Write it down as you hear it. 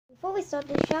Before we start,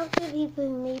 the shout out to the people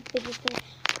who made fidget spinners.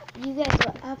 You guys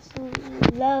will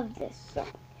absolutely love this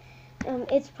song.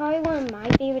 It's probably one of my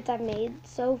favorites I've made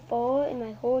so far in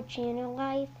my whole channel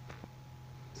life.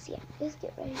 So yeah, let's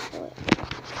get ready for it.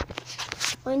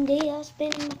 One day I was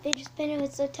spinning my fidget spinner.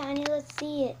 It's so tiny, let's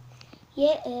see it.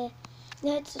 Yeah,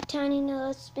 that's so tiny, now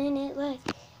let's spin it like.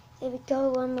 There we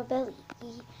go on my belly.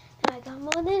 Now I got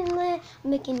more than left.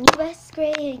 I'm making US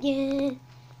great again.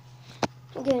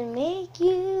 I'm gonna make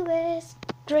US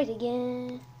great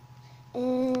again.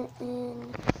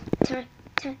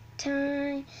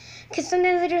 Time. Cause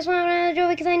sometimes I just want to do it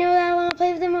because I know that I want to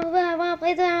play with them, but I want to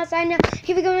play them outside now.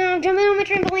 Here we go now, I'm jumping on my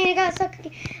trampoline, I got a soccer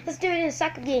game. Let's do it in a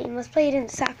soccer game. Let's play it in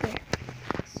soccer.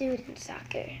 Let's do it in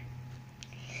soccer.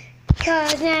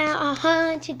 Cause now I'll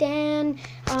hunt you down,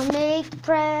 I'll make you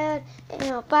proud, and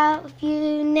I'll fight with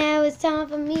you. Now it's time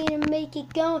for me to make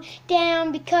it go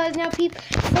down. Because now people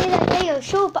say that they are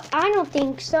short, but I don't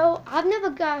think so. I've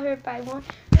never got hurt by one.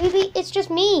 Maybe it's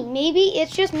just me. Maybe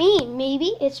it's just me.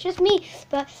 Maybe it's just me.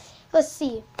 But let's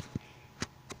see.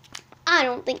 I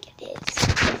don't think it is.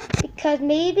 Because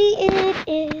maybe it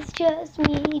is just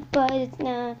me, but it's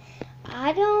not.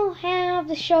 I don't have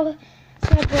the show.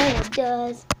 My brother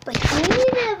does, but he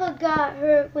never got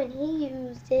hurt when he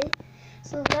used it.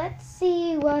 So let's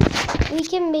see what we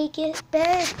can make it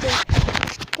better.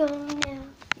 Go now,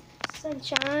 sun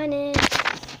shining.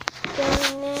 Go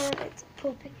now, it's a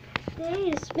perfect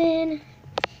day to spin.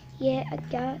 Yeah, I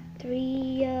got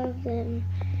 3 of them.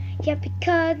 Yeah,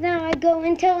 because now I go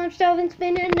until I'm stopping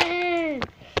spinning then.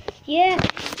 Yeah,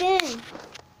 spin,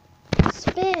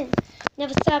 spin.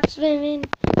 Never stop spinning,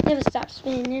 never stop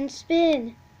spinning,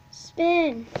 spin,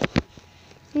 spin.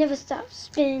 Never stop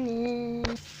spinning,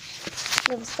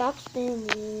 never stop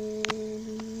spinning.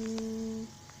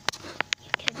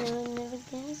 Because I'm never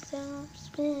gonna stop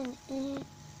spinning.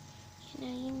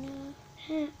 You know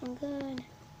that I'm good.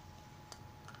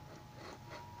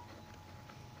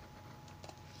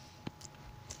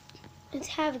 Let's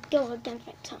have it go against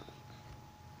my tongue.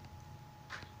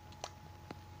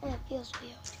 That feels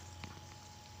weird.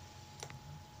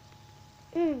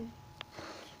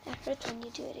 That hurts when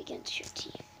you do it against your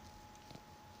teeth.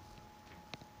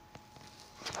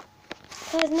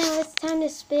 Because now it's time to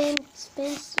spin,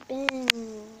 spin, spin.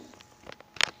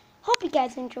 Hope you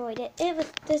guys enjoyed it.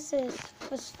 This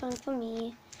was fun for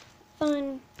me.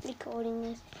 Fun recording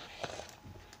this.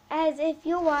 As if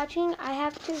you're watching, I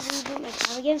have to reboot my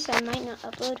channel again, so I might not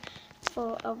upload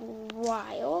for a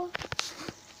while.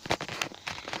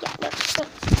 Yeah, look. So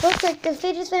looks like the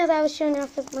fidget spinners I was showing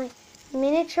off with my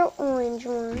miniature orange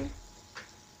one.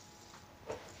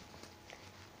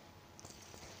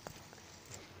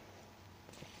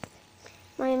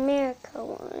 My America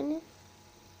one.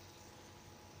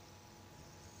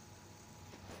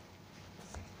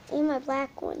 And my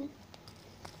black one.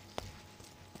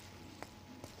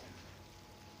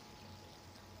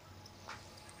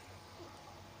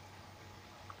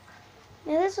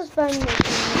 Now this was fun making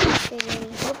this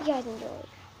video. Hope you guys enjoyed.